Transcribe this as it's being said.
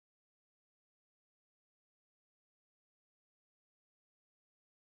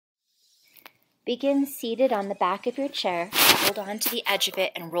Begin seated on the back of your chair. Hold on to the edge of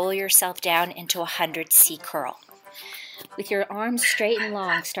it and roll yourself down into a 100 C curl. With your arms straight and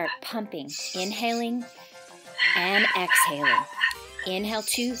long, start pumping, inhaling and exhaling. Inhale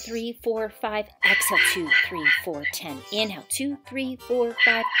 2, 3, 4, 5, exhale 2, 3, 4, 10. Inhale 2, 3, 4,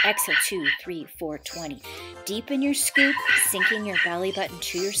 5, exhale 2, 3, 4, 20. Deepen your scoop, sinking your belly button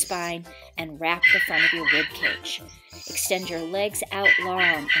to your spine and wrap the front of your rib cage. Extend your legs out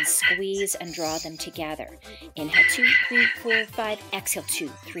long and squeeze and draw them together. Inhale 2, 3, 4, 5, exhale 2,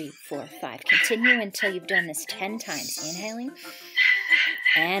 3, 4, 5. Continue until you've done this 10 times. Inhaling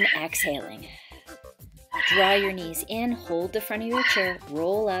and exhaling. Draw your knees in, hold the front of your chair,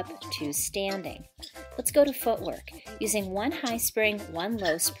 roll up to standing. Let's go to footwork. Using 1 high spring, 1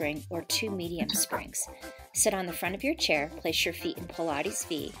 low spring, or 2 medium springs. Sit on the front of your chair, place your feet in Pilates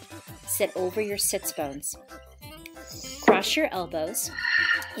V. Sit over your sits bones. Cross your elbows.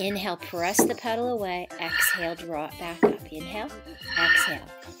 Inhale, press the pedal away. Exhale, draw it back up. Inhale, exhale.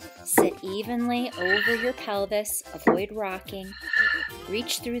 Sit evenly over your pelvis. Avoid rocking.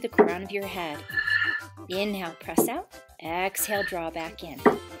 Reach through the crown of your head. Inhale, press out. Exhale, draw back in.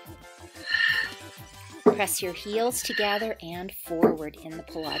 Press your heels together and forward in the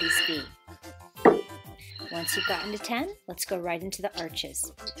Pilates V. Once you've gotten to 10, let's go right into the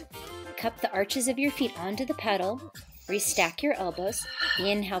arches. Cup the arches of your feet onto the pedal. Restack your elbows.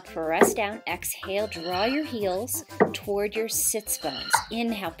 Inhale, press down. Exhale, draw your heels toward your sits bones.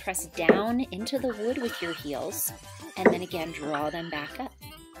 Inhale, press down into the wood with your heels. And then again, draw them back up.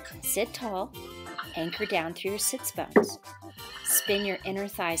 Sit tall. Anchor down through your sits bones. Spin your inner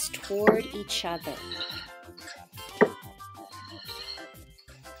thighs toward each other.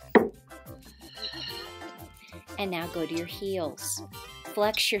 And now go to your heels.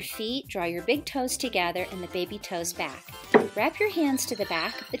 Flex your feet, draw your big toes together and the baby toes back. Wrap your hands to the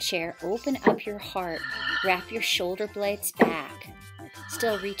back of the chair, open up your heart. Wrap your shoulder blades back.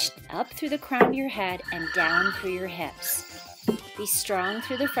 Still reach up through the crown of your head and down through your hips. Be strong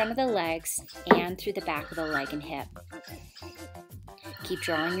through the front of the legs and through the back of the leg and hip. Keep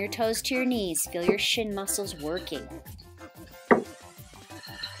drawing your toes to your knees. Feel your shin muscles working.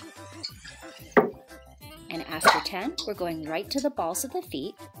 And after 10, we're going right to the balls of the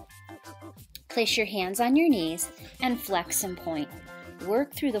feet. Place your hands on your knees and flex and point.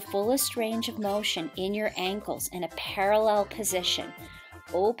 Work through the fullest range of motion in your ankles in a parallel position.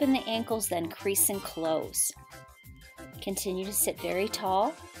 Open the ankles, then crease and close. Continue to sit very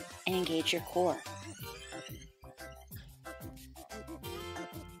tall and engage your core.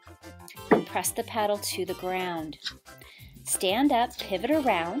 And press the pedal to the ground. Stand up, pivot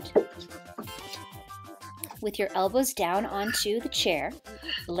around with your elbows down onto the chair.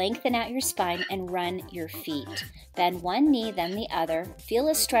 Lengthen out your spine and run your feet. Bend one knee, then the other. Feel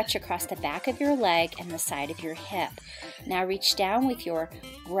a stretch across the back of your leg and the side of your hip. Now reach down with your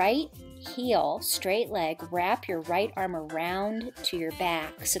right heel, straight leg, wrap your right arm around to your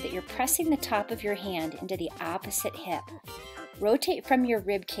back so that you're pressing the top of your hand into the opposite hip. Rotate from your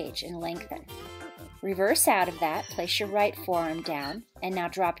rib cage and lengthen. Reverse out of that, place your right forearm down, and now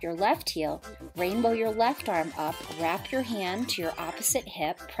drop your left heel, rainbow your left arm up, wrap your hand to your opposite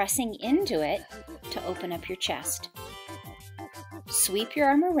hip, pressing into it to open up your chest. Sweep your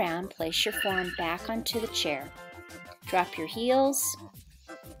arm around, place your forearm back onto the chair. Drop your heels,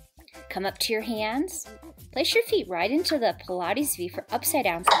 come up to your hands, place your feet right into the Pilates V for upside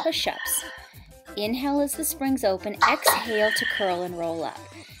down push-ups. Inhale as the springs open, exhale to curl and roll up.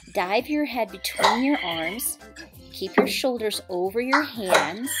 Dive your head between your arms, keep your shoulders over your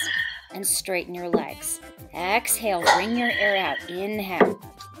hands, and straighten your legs. Exhale, bring your air out, inhale.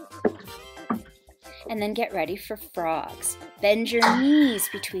 And then get ready for frogs. Bend your knees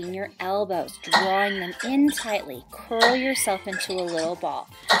between your elbows, drawing them in tightly. Curl yourself into a little ball.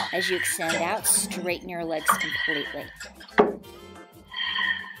 As you extend out, straighten your legs completely.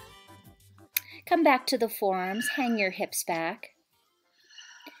 Come back to the forearms, hang your hips back.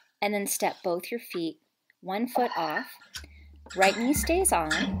 And then step both your feet, one foot off. Right knee stays on.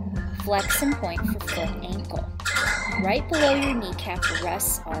 Flex and point for foot ankle. Right below your kneecap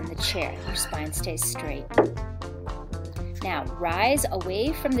rests on the chair. Your spine stays straight. Now rise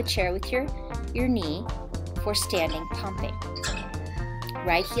away from the chair with your knee for standing pumping.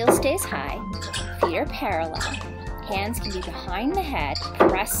 Right heel stays high. Feet are parallel. Hands can be behind the head,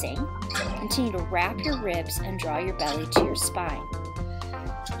 pressing. Continue to wrap your ribs and draw your belly to your spine.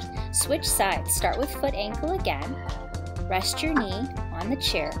 Switch sides. Start with foot ankle again. Rest your knee on the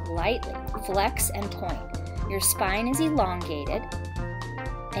chair lightly. Flex and point. Your spine is elongated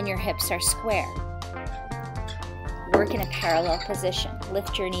and your hips are square. work in a parallel position.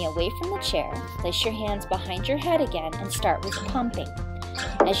 Lift your knee away from the chair, place your hands behind your head again, and start with pumping.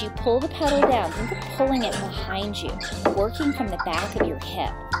 As you pull the pedal down, think of pulling it behind you, working from the back of your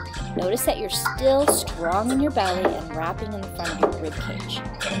hip. Notice that you're still strong in your belly and wrapping in the front of your rib cage.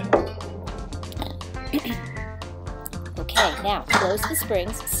 Okay, now close the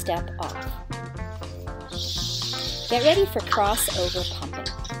springs, step off. Get ready for crossover pumping.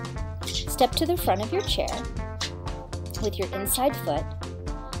 Step to the front of your chair with your inside foot.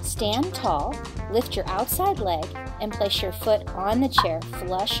 Stand tall, lift your outside leg, and place your foot on the chair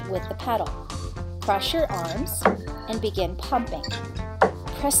flush with the pedal. Cross your arms and begin pumping.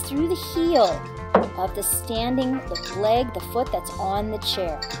 Press through the heel of the leg, the foot that's on the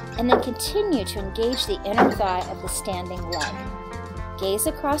chair, and then continue to engage the inner thigh of the standing leg. Gaze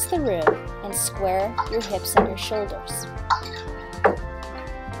across the room and square your hips and your shoulders.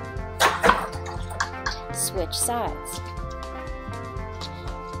 Switch sides.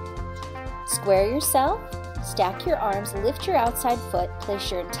 Square yourself, stack your arms, lift your outside foot, place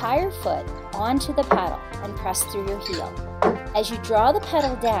your entire foot onto the pedal and press through your heel. As you draw the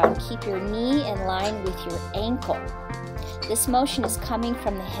pedal down, keep your knee in line with your ankle. This motion is coming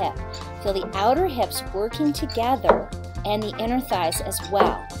from the hip. Feel the outer hips working together and the inner thighs as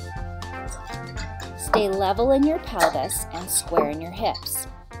well. Stay level in your pelvis and square in your hips.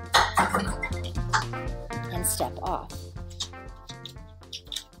 And step off.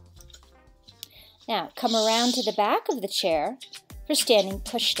 Now, come around to the back of the chair for standing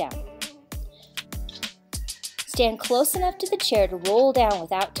pushdown. Stand close enough to the chair to roll down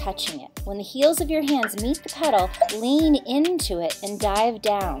without touching it. When the heels of your hands meet the pedal, lean into it and dive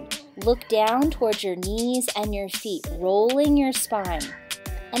down. Look down towards your knees and your feet, rolling your spine.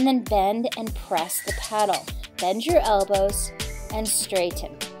 And then bend and press the pedal. Bend your elbows and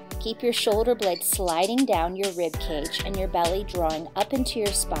straighten. Keep your shoulder blades sliding down your rib cage and your belly drawing up into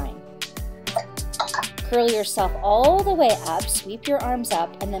your spine. Curl yourself all the way up, sweep your arms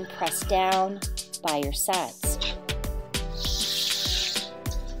up, and then press down by your sides.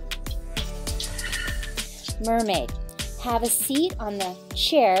 Mermaid. Have a seat on the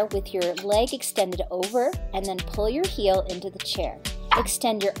chair with your leg extended over and then pull your heel into the chair.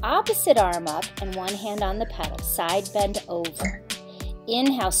 Extend your opposite arm up and one hand on the pedal, side bend over.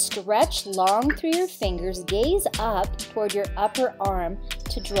 Inhale, stretch long through your fingers, gaze up toward your upper arm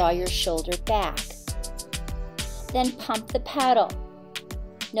to draw your shoulder back. Then pump the pedal.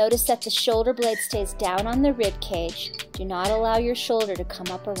 Notice that the shoulder blade stays down on the rib cage. Do not allow your shoulder to come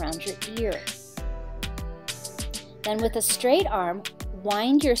up around your ear. Then with a straight arm,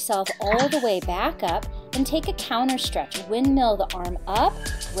 wind yourself all the way back up and take a counter stretch. Windmill the arm up,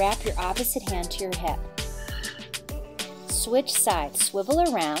 wrap your opposite hand to your hip. Switch sides, swivel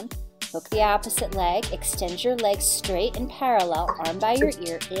around, hook the opposite leg, extend your legs straight and parallel, arm by your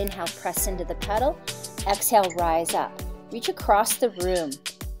ear. Inhale, press into the pedal. Exhale, rise up. Reach across the room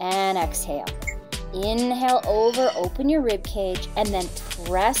and exhale. Inhale over, open your rib cage, and then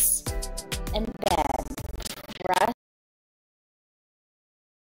press